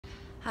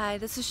Hi,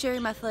 this is Sherry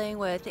Methling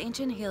with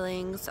Ancient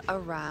Healings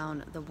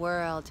Around the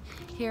World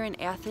here in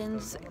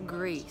Athens,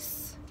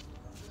 Greece.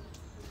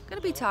 I'm going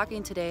to be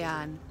talking today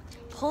on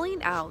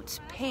pulling out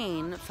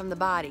pain from the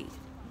body.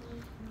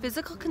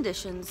 Physical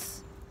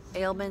conditions,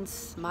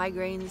 ailments,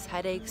 migraines,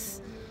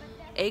 headaches,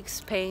 aches,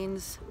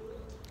 pains.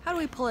 How do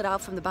we pull it out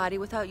from the body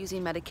without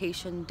using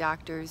medication,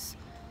 doctors,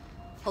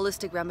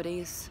 holistic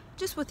remedies,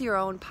 just with your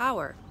own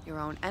power, your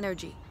own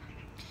energy?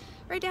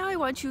 Right now I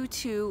want you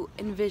to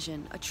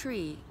envision a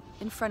tree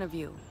in front of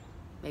you.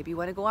 Maybe you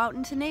want to go out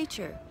into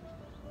nature.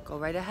 Go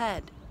right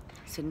ahead.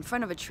 Sit in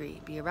front of a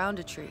tree, be around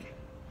a tree.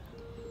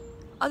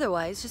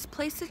 Otherwise, just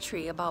place the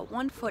tree about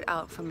 1 foot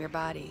out from your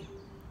body.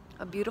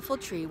 A beautiful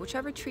tree,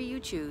 whichever tree you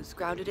choose,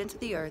 grounded into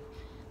the earth,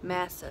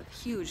 massive,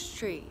 huge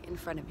tree in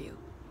front of you.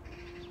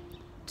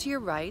 To your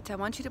right, I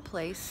want you to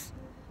place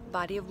a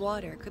body of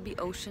water. It could be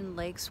ocean,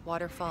 lakes,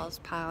 waterfalls,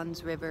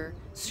 ponds, river,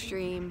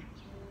 stream.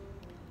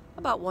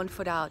 About 1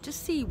 foot out,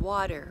 just see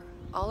water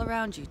all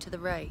around you to the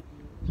right.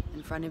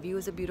 In front of you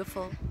is a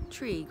beautiful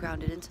tree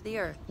grounded into the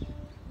earth.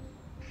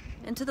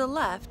 And to the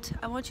left,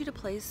 I want you to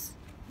place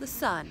the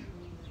sun.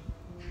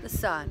 The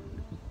sun,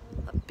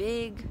 a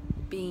big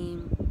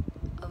beam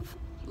of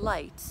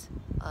light,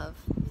 of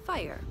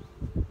fire.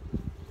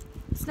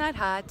 It's not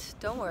hot,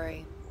 don't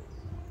worry.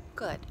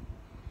 Good.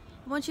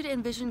 I want you to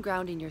envision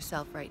grounding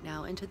yourself right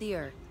now into the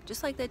earth,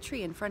 just like that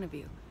tree in front of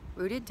you,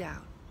 rooted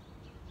down.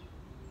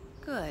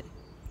 Good.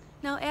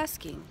 Now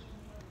asking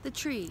the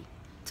tree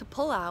to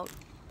pull out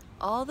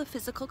all the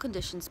physical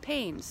conditions,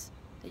 pains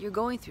that you're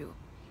going through.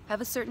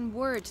 Have a certain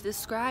word to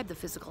describe the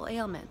physical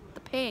ailment, the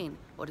pain.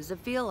 What does it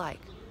feel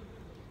like?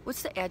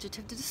 What's the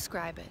adjective to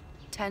describe it?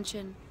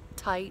 Tension,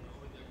 tight,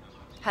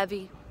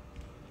 heavy,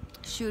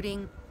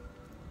 shooting,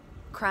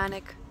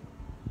 chronic.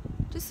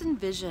 Just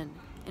envision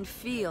and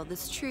feel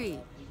this tree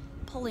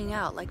pulling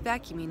out, like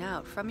vacuuming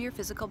out from your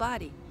physical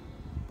body.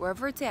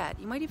 Wherever it's at,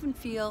 you might even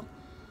feel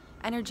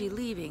energy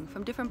leaving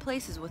from different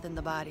places within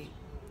the body.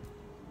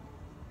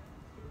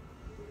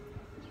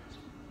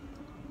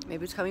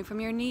 Maybe it's coming from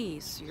your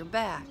knees, your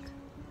back.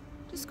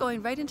 Just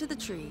going right into the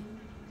tree.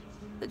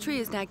 The tree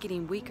is not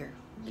getting weaker.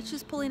 It's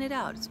just pulling it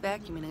out. It's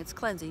vacuuming, it's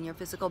cleansing your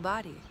physical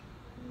body.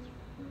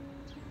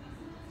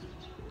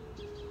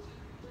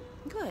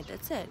 Good,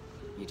 that's it.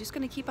 You're just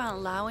going to keep on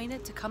allowing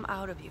it to come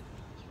out of you.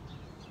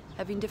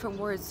 Having different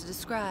words to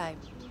describe.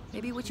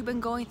 Maybe what you've been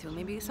going through.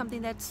 Maybe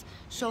something that's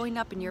showing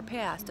up in your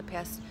past. A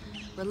past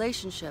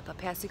relationship, a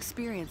past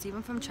experience,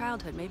 even from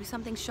childhood. Maybe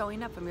something's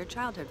showing up from your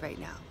childhood right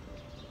now.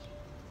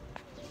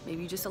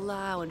 Maybe you just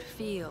allow and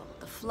feel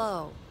the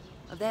flow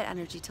of that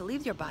energy to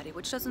leave your body,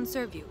 which doesn't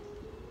serve you.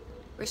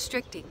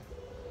 Restricting,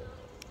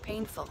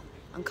 painful,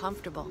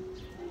 uncomfortable.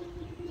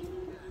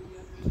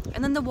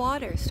 And then the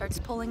water starts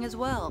pulling as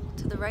well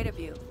to the right of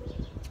you.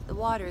 The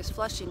water is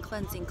flushing,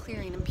 cleansing,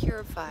 clearing, and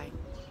purifying,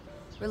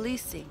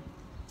 releasing.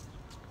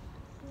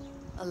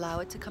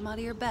 Allow it to come out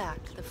of your back,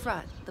 the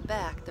front, the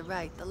back, the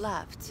right, the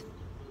left.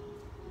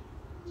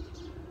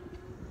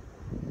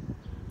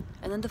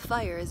 And then the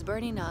fire is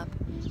burning up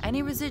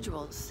any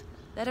residuals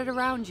that are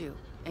around you,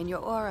 in your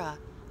aura,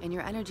 in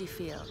your energy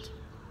field.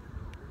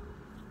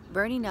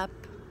 Burning up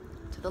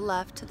to the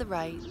left, to the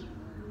right,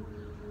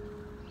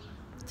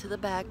 to the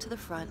back, to the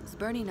front. It's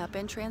burning up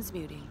and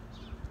transmuting.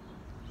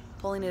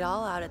 Pulling it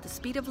all out at the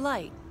speed of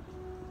light,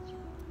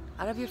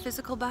 out of your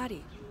physical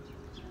body.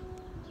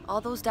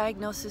 All those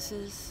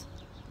diagnoses,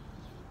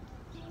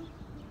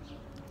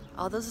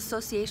 all those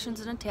associations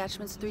and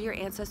attachments through your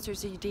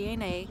ancestors or your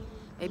DNA.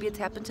 Maybe it's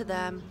happened to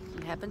them,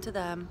 and happened to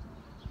them.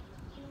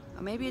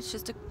 Or maybe it's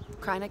just a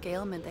chronic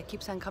ailment that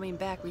keeps on coming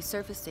back,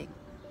 resurfacing.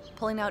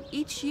 Pulling out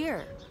each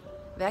year,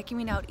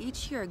 vacuuming out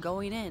each year,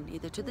 going in,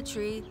 either to the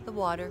tree, the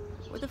water,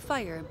 or the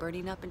fire, and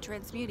burning up and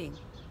transmuting.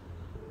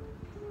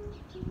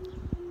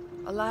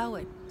 Allow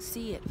it,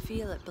 see it,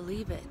 feel it,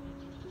 believe it.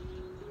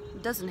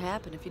 It doesn't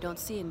happen if you don't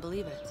see and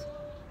believe it.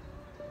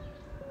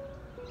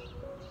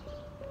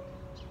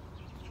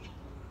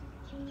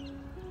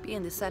 Be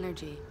in this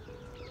energy.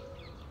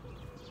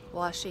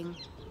 Washing,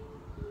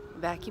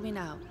 vacuuming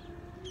out.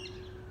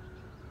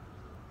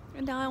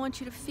 And now I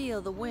want you to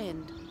feel the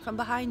wind from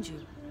behind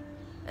you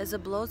as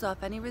it blows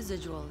off any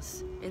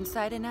residuals,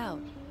 inside and out,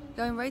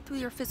 going right through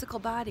your physical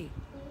body.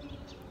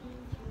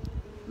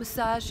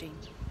 Massaging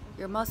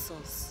your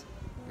muscles,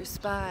 your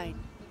spine,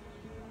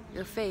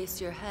 your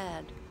face, your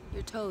head,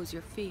 your toes,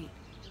 your feet.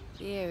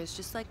 The air is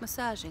just like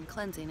massaging,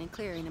 cleansing and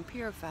clearing and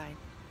purifying.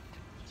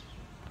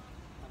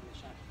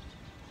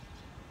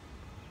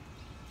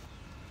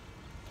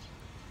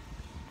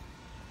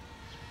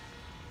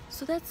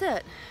 So that's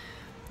it.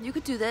 You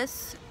could do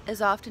this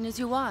as often as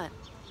you want.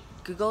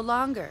 You could go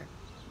longer.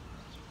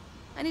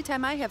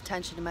 Anytime I have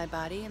tension in my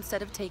body,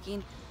 instead of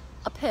taking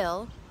a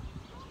pill,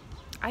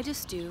 I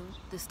just do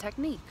this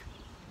technique.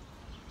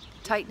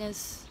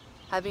 Tightness,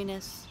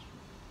 heaviness,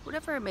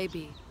 whatever it may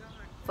be.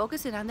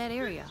 Focus in on that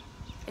area.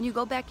 And you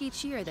go back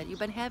each year that you've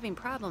been having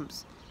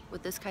problems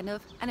with this kind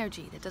of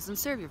energy that doesn't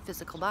serve your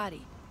physical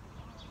body.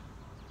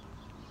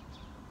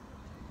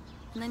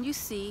 And then you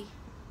see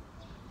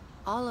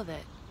all of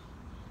it,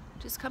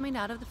 just coming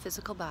out of the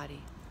physical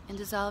body and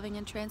dissolving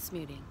and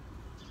transmuting.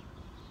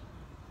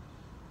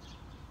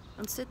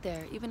 And sit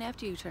there even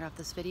after you turn off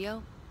this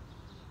video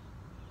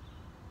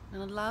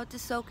and allow it to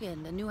soak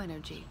in the new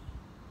energy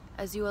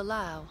as you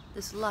allow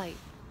this light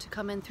to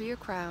come in through your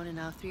crown and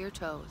out through your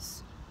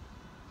toes.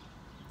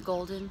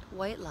 Golden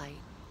white light,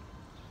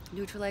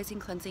 neutralizing,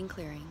 cleansing,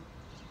 clearing.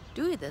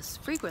 Do this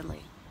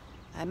frequently.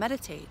 I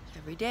meditate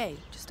every day,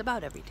 just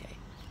about every day.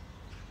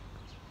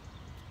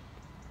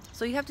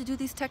 So you have to do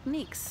these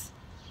techniques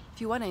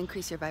if you want to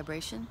increase your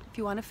vibration, if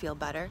you want to feel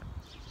better.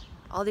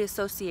 All the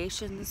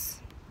associations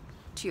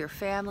to your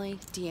family,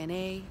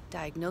 DNA,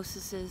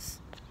 diagnoses,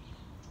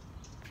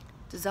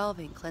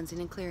 dissolving, cleansing,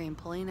 and clearing,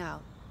 pulling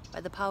out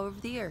by the power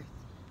of the earth,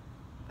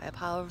 by the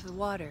power of the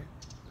water,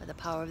 by the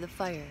power of the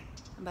fire,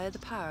 and by the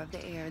power of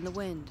the air and the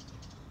wind,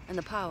 and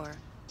the power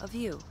of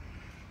you.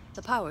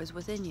 The power is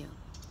within you.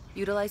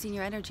 Utilizing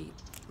your energy,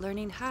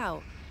 learning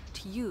how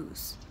to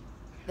use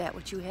that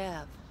which you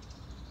have.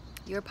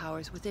 Your power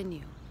is within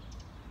you.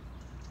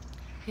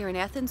 Here in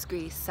Athens,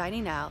 Greece,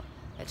 signing out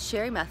at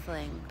Sherry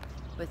Methling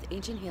with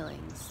Ancient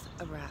Healings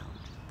around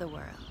the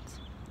world.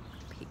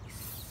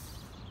 Peace.